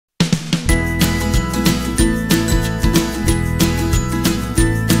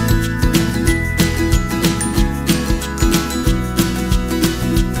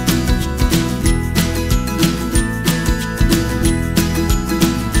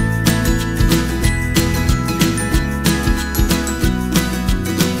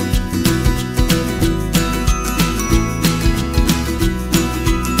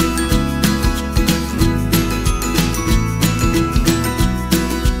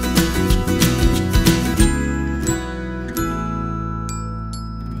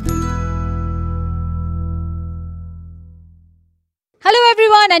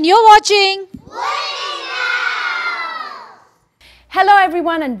everyone, and you're watching Hello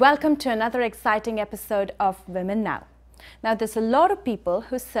everyone, and welcome to another exciting episode of Women Now. Now there's a lot of people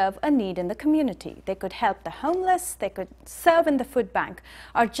who serve a need in the community. They could help the homeless, they could serve in the food bank,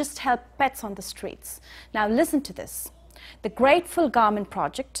 or just help pets on the streets. Now listen to this. The Grateful Garment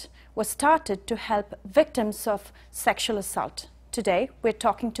Project was started to help victims of sexual assault. Today we're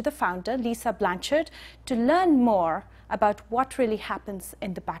talking to the founder, Lisa Blanchard, to learn more about what really happens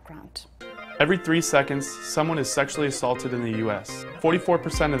in the background. Every 3 seconds, someone is sexually assaulted in the U.S.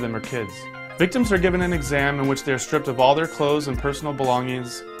 44% of them are kids. Victims are given an exam in which they are stripped of all their clothes and personal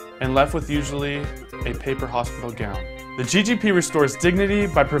belongings and left with usually a paper hospital gown. The GGP restores dignity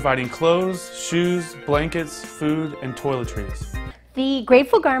by providing clothes, shoes, blankets, food, and toiletries. The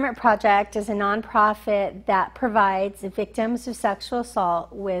Grateful Garment Project is a nonprofit that provides victims of sexual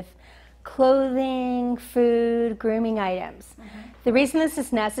assault with clothing, food, grooming items. The reason this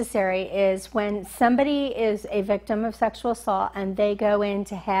is necessary is when somebody is a victim of sexual assault and they go in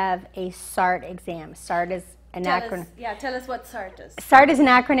to have a SART exam. SART is an acronym. Tell us what SART is. SART is an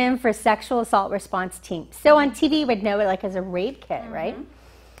acronym for Sexual Assault Response Team. So on TV you would know it like as a rape kit, right?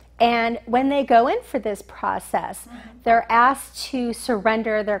 And when they go in for this process, they're asked to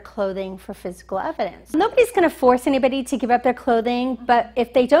surrender their clothing for physical evidence. Nobody's going to force anybody to give up their clothing, but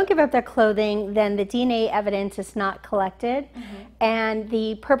if they don't give up their clothing, then the DNA evidence is not collected, and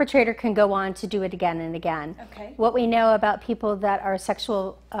the perpetrator can go on to do it again and again. What we know about people that are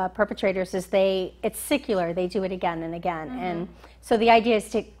sexual perpetrators is it's secular. They do it again and again, and so the idea is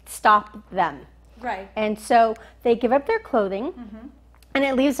to stop them. Right. And so they give up their clothing. And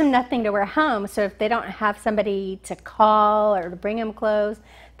it leaves them nothing to wear home, so if they don't have somebody to call or to bring them clothes,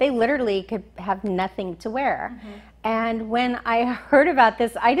 they literally could have nothing to wear. And when I heard about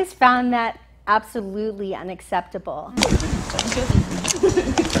this, I just found that absolutely unacceptable.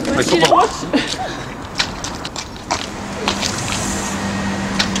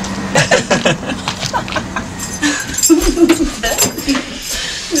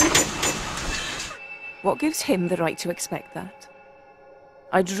 What gives him the right to expect that?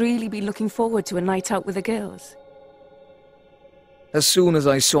 I'd really be looking forward to a night out with the girls. As soon as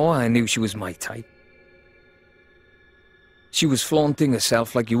I saw her, I knew she was my type. She was flaunting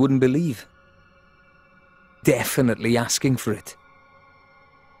herself like you wouldn't believe. Definitely asking for it.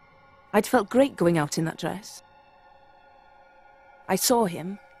 I'd felt great going out in that dress. I saw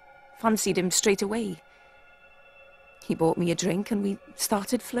him, fancied him straight away. He bought me a drink and we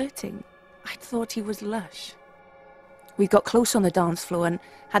started flirting. I thought he was lush. We got close on the dance floor and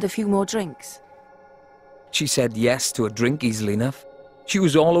had a few more drinks. She said yes to a drink easily enough. She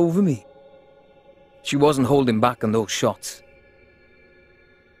was all over me. She wasn't holding back on those shots.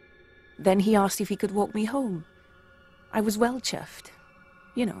 Then he asked if he could walk me home. I was well chuffed,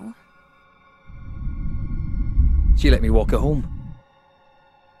 you know. She let me walk her home.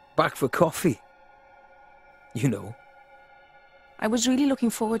 Back for coffee. You know. I was really looking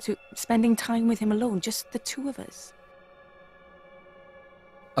forward to spending time with him alone, just the two of us.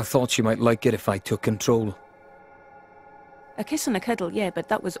 I thought she might like it if I took control. A kiss and a cuddle, yeah, but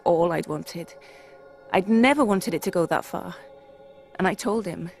that was all I'd wanted. I'd never wanted it to go that far. And I told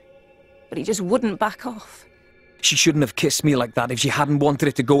him, but he just wouldn't back off. She shouldn't have kissed me like that if she hadn't wanted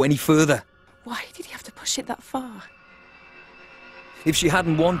it to go any further. Why did he have to push it that far? If she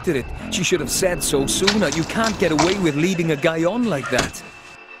hadn't wanted it, she should have said so sooner. You can't get away with leading a guy on like that.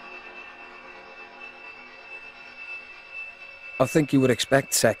 I think you would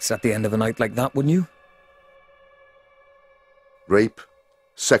expect sex at the end of a night like that, wouldn't you? Rape,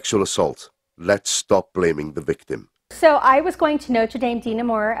 sexual assault. Let's stop blaming the victim. So I was going to Notre Dame Dina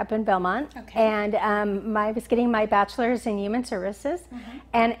Moore up in Belmont, and I was getting my bachelor's in human services,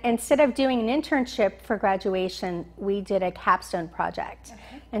 and instead of doing an internship for graduation, we did a capstone project.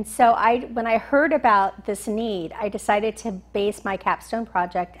 And so when I heard about this need, I decided to base my capstone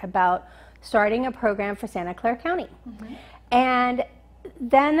project about starting a program for Santa Clara County. And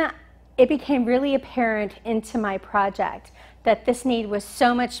then it became really apparent into my project that this need was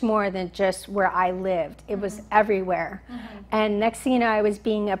so much more than just where I lived. It was everywhere. And next thing you know, I was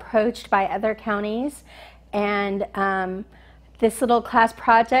being approached by other counties, and this little class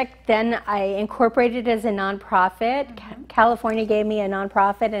project, then I incorporated it as a nonprofit. California gave me a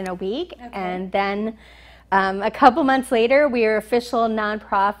nonprofit in a week, and then a couple months later, we were official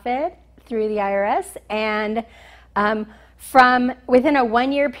nonprofit through the IRS, and from within a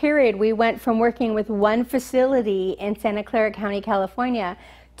 1-year period, we went from working with one facility in Santa Clara County, California,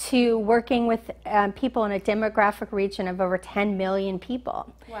 to working with people in a demographic region of over 10 million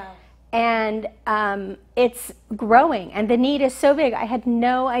people. Wow. And it's growing, and the need is so big. I had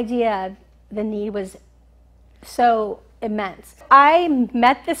no idea the need was so immense. I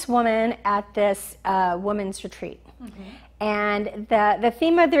met this woman at this women's retreat. And the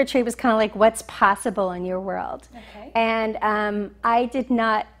theme of the retreat was kind of like, what's possible in your world? And I did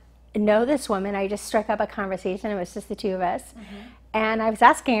not know this woman. I just struck up a conversation. It was just the two of us. And I was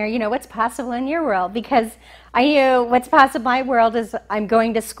asking her, you know, what's possible in your world? Because I knew what's possible in my world is I'm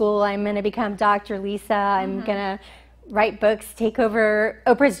going to school, I'm going to become Dr. Lisa, I'm going to write books, take over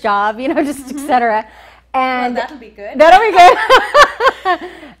Oprah's job, you know, just etc. And well, that'll be good. That'll be good.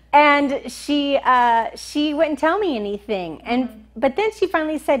 And she wouldn't tell me anything. And but then she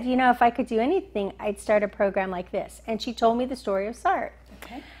finally said, you know, if I could do anything, I'd start a program like this. And she told me the story of SART.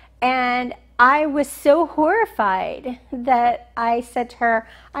 And I was so horrified that I said to her,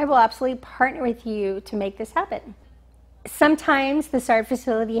 I will absolutely partner with you to make this happen. Sometimes the SART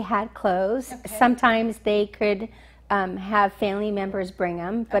facility had closed. Sometimes they could have family members bring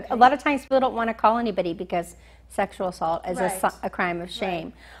them. But a lot of times people don't want to call anybody because sexual assault is a crime of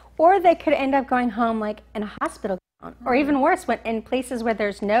shame. Or they could end up going home like in a hospital gown. Or even worse, when in places where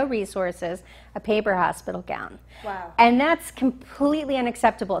there's no resources, a paper hospital gown. Wow. And that's completely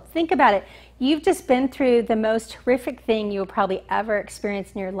unacceptable. Think about it. You've just been through the most horrific thing you'll probably ever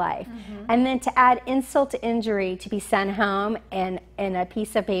experience in your life. And then to add insult to injury, to be sent home in a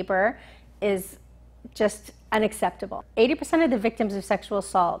piece of paper is just unacceptable. 80% of the victims of sexual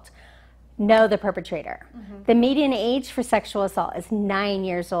assault know the perpetrator. The median age for sexual assault is 9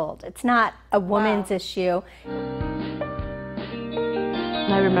 years old. It's not a woman's issue.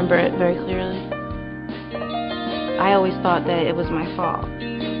 I remember it very clearly. I always thought that it was my fault.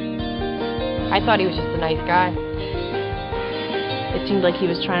 I thought he was just a nice guy. It seemed like he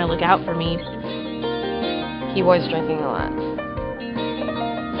was trying to look out for me. He was drinking a lot.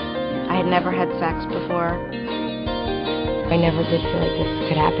 I had never had sex before. I never did feel like this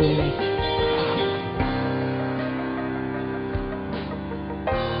could happen to me.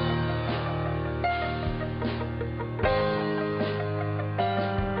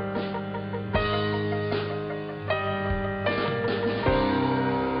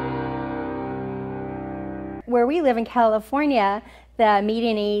 Where we live in California, the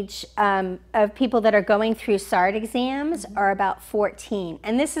median age of people that are going through SART exams are about 14.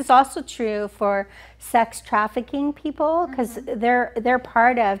 And this is also true for sex trafficking people, because they're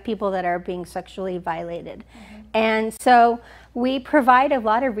part of people that are being sexually violated. And so we provide a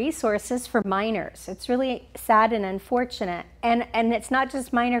lot of resources for minors. It's really sad and unfortunate. And it's not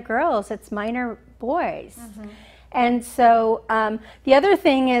just minor girls, it's minor boys. And so the other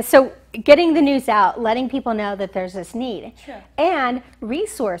thing is, so getting the news out, letting people know that there's this need. And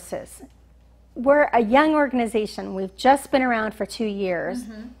resources. We're a young organization. We've just been around for 2 years.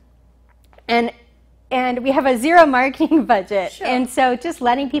 And we have a zero marketing budget. And so just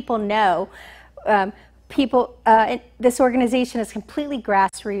letting people know, this organization is completely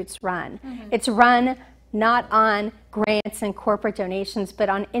grassroots run. It's run not on grants and corporate donations, but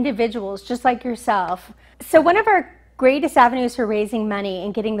on individuals just like yourself. So one of our greatest avenues for raising money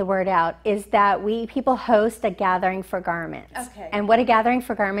and getting the word out is that people host a gathering for garments. And what a gathering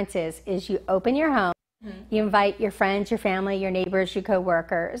for garments is you open your home, you invite your friends, your family, your neighbors, your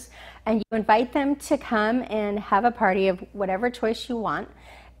co-workers, and you invite them to come and have a party of whatever choice you want.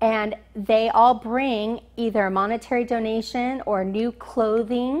 And they all bring either a monetary donation or new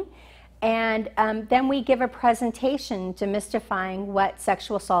clothing. And then we give a presentation demystifying what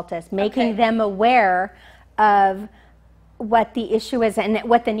sexual assault is, making them aware of what the issue is and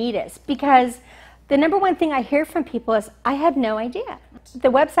what the need is. Because the number one thing I hear from people is, I had no idea. The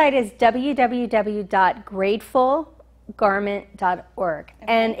website is www.gratefulgarment.org.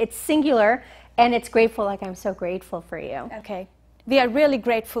 And it's singular, and it's grateful, like I'm so grateful for you. We are really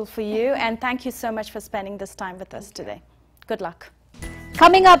grateful for you, and thank you so much for spending this time with us today. Good luck.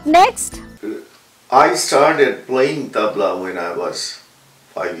 Coming up next. I started playing tabla when I was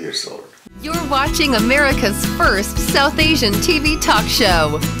 5 years old. You're watching America's first South Asian TV talk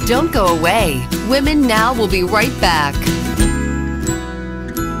show. Don't go away. Women Now will be right back.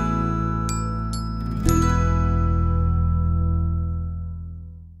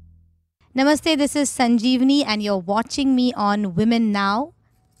 Namaste, this is Sanjeevani and you're watching me on Women Now,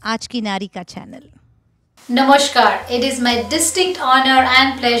 Aaj Ki Nari Ka channel. Namaskar. It is my distinct honor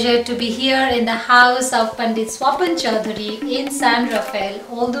and pleasure to be here in the house of Pandit Swapan Chowdhury in San Rafael,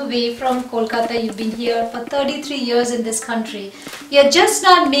 all the way from Kolkata. You've been here for 33 years in this country. You're just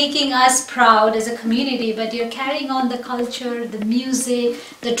not making us proud as a community, but you're carrying on the culture, the music,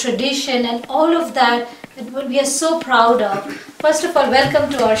 the tradition, and all of that we are so proud of. First of all,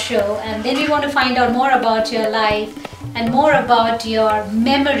 welcome to our show, and then we want to find out more about your life and more about your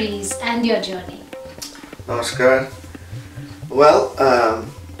memories and your journey. Namaskar. Well,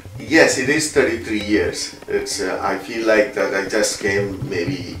 yes, it is 33 years. I feel like that I just came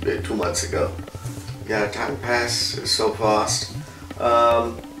maybe 2 months ago. Yeah, time passed so fast.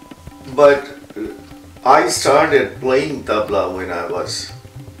 But I started playing tabla when I was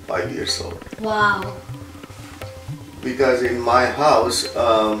 5 years old. Wow. Because in my house,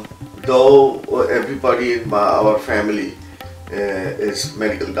 though everybody in our family is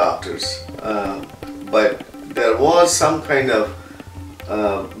medical doctors, but there was some kind of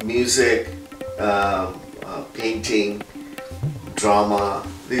music, painting, drama.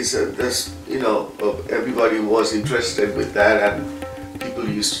 Everybody was interested with that, and people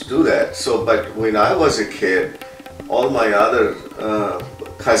used to do that. So, but when I was a kid, all my other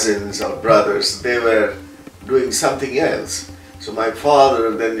cousins or brothers, they were doing something else. So my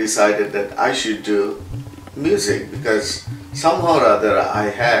father then decided that I should do music, because somehow or other I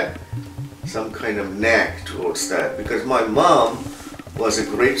had some kind of knack towards that, because my mom was a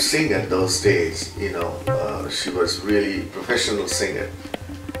great singer those days, she was really professional singer.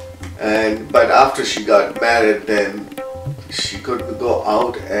 But after she got married, then she couldn't go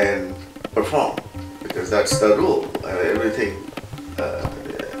out and perform, because that's the rule, everything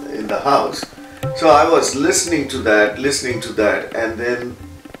in the house. So I was listening to that, and then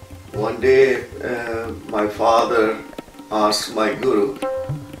one day my father asked my guru,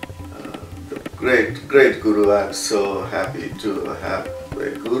 great guru. I'm so happy to have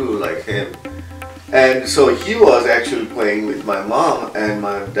a guru like him. And so he was actually playing with my mom, and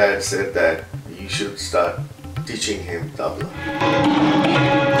my dad said that you should start teaching him tabla.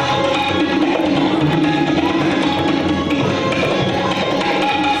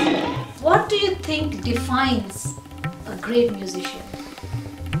 What do you think defines a great musician?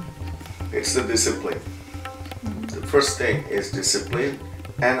 It's the discipline. The first thing is discipline,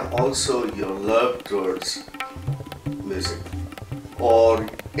 and also your love towards music or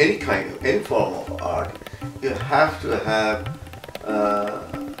any form of art. You have to have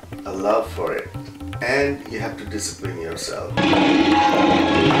a love for it, and you have to discipline yourself.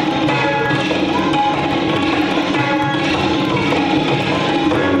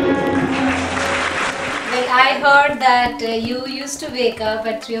 I heard that you used to wake up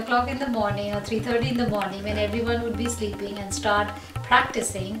at 3 o'clock in the morning or 3:30 in the morning when everyone would be sleeping and start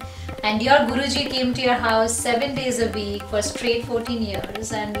practicing, and your Guruji came to your house 7 days a week for straight 14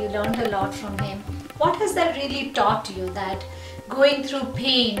 years, and you learned a lot from him. What has that really taught you, that going through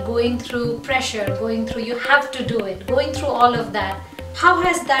pain, going through pressure, you have to do it, going through all of that, how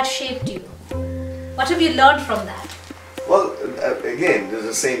has that shaped you? What have you learned from that? Well, again, it's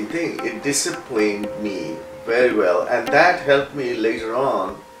the same thing. It disciplined me very well, and that helped me later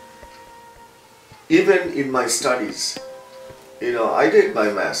on, even in my studies. I did my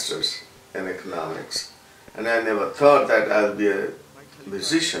master's in economics, and I never thought that I'll be a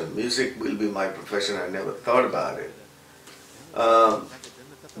musician. Music will be my profession. I never thought about it,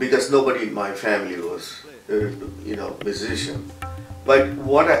 because nobody in my family was, musician. But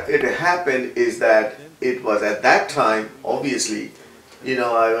what it happened is that it was at that time, obviously,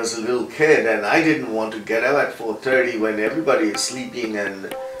 I was a little kid, and I didn't want to get up at 4:30 when everybody is sleeping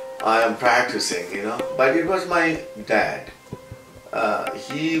and I am practicing, But it was my dad.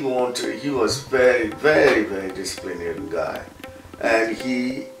 He was very, very, very disciplined guy, and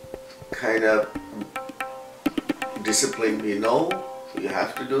he kind of disciplined me. No, you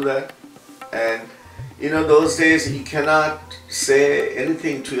have to do that. And those days you cannot say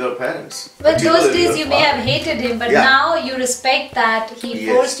anything to your parents. But those days you may have hated him, but now you respect that he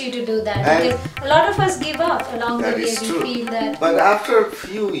forced you to do that. And because a lot of us give up along the way. We feel that. But after a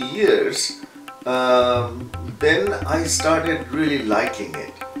few years, then I started really liking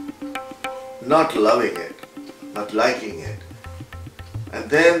it. Not loving it, but liking it. And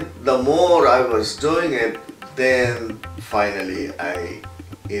then the more I was doing it, then finally I,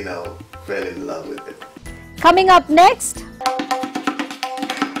 fell in love with it. Coming up next.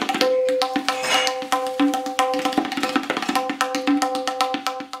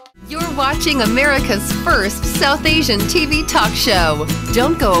 You're watching America's first South Asian TV talk show.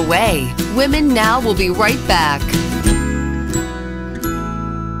 Don't go away. Women Now will be right back.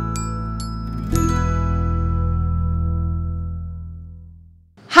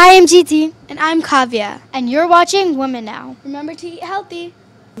 Hi, I'm GT. And I'm Kavya. And you're watching Women Now. Remember to eat healthy.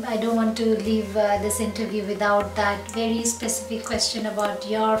 I don't want to leave this interview without that very specific question about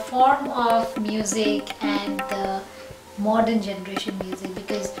your form of music and the modern generation music,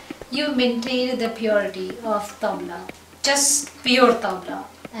 because you maintain the purity of tabla, just pure tabla,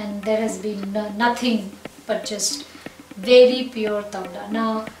 and there has been nothing but just very pure tabla.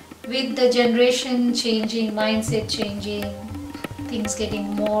 Now with the generation changing, mindset changing, things getting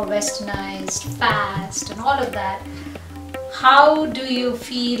more westernized, fast and all of that, how do you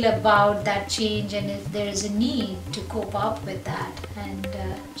feel about that change, and if there is a need to cope up with that and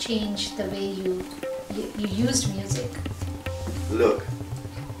change the way you used music? Look,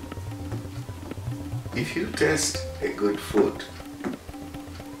 if you taste a good food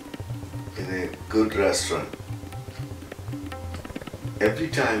in a good restaurant, every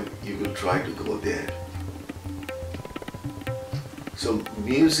time you will try to go there. So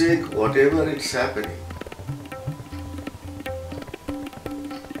music, whatever it's happening,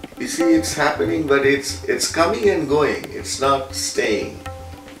 you see, it's happening, but it's coming and going. It's not staying.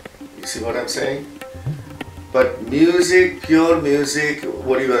 You see what I'm saying? But music, pure music,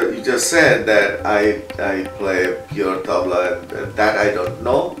 what you just said, that I play pure tabla, that I don't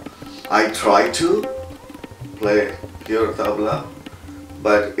know. I try to play pure tabla,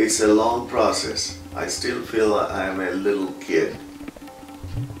 but it's a long process. I still feel I am a little kid.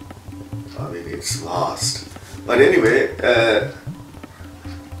 I mean, it's lost. But anyway,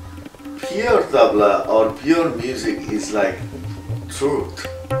 pure tabla or pure music is like truth.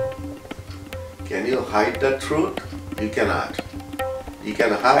 Can you hide the truth? You cannot. You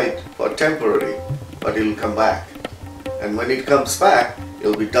can hide for temporary, but it will come back. And when it comes back, it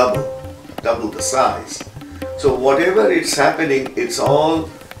will be double the size. So whatever is happening, it's all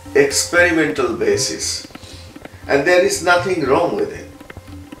experimental basis. And there is nothing wrong with it.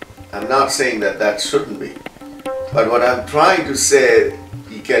 I'm not saying that shouldn't be. But what I'm trying to say,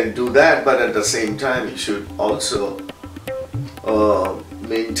 you can do that, but at the same time, you should also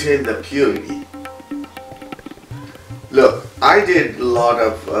maintain the purity. Look, I did a lot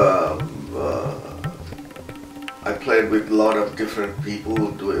of, I played with a lot of different people,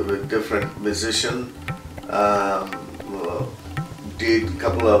 with different musicians, did a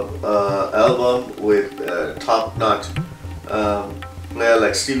couple of albums with top-notch player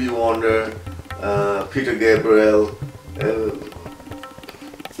like Stevie Wonder, Peter Gabriel, a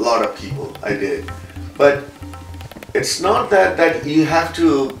lot of people I did. But it's not that you have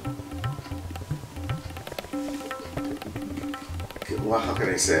to, well, how can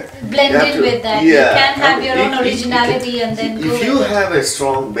I say? Blend in with that. Yeah, you can have your own originality and then go if you with have a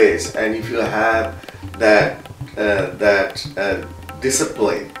strong base and if you have that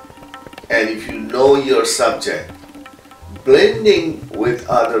discipline, and if you know your subject, blending with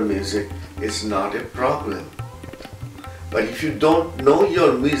other music is not a problem. But if you don't know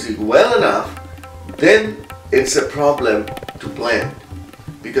your music well enough, then it's a problem to blend,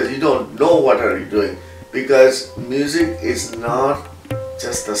 because you don't know what are you doing. Because music is not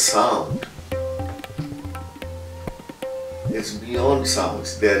just a sound. It's beyond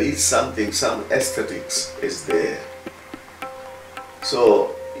sounds. There is something, some aesthetics is there.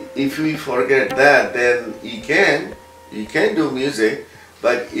 So if we forget that, then you can do music,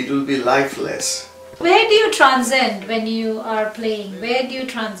 but it will be lifeless. Where do you transcend when you are playing? Where do you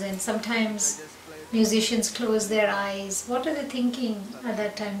transcend? Sometimes musicians close their eyes. What are they thinking at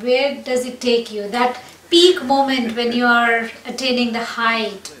that time? Where does it take you? That peak moment when you are attaining the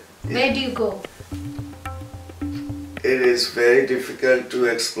height, where do you go? It is very difficult to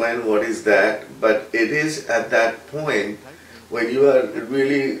explain what is that, but it is at that point when you are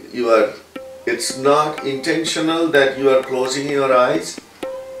really, it's not intentional that you are closing your eyes,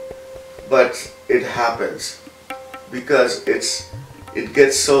 but it happens because it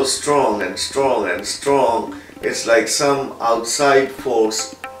gets so strong and strong and strong. It's like some outside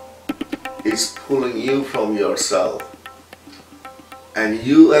force is pulling you from yourself, and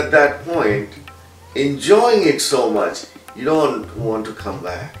you at that point enjoying it so much you don't want to come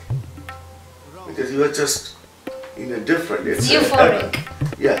back because you are just in a different, it's euphoric.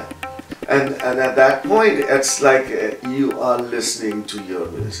 Yeah, and at that point it's like you are listening to your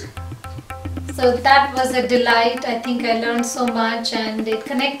music. So that was a delight. I think I learned so much and it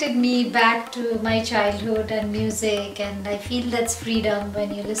connected me back to my childhood and music, and I feel that's freedom.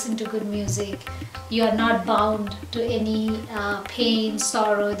 When you listen to good music, you are not bound to any pain,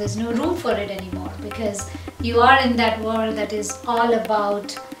 sorrow. There's no room for it anymore because you are in that world that is all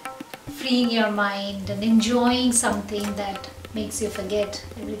about freeing your mind and enjoying something that makes you forget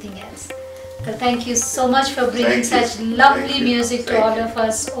everything else. So thank you so much for bringing such lovely music to all of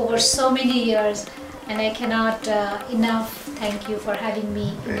us over so many years, and I cannot enough thank you for having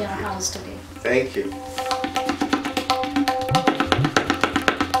me in your house today. Thank you.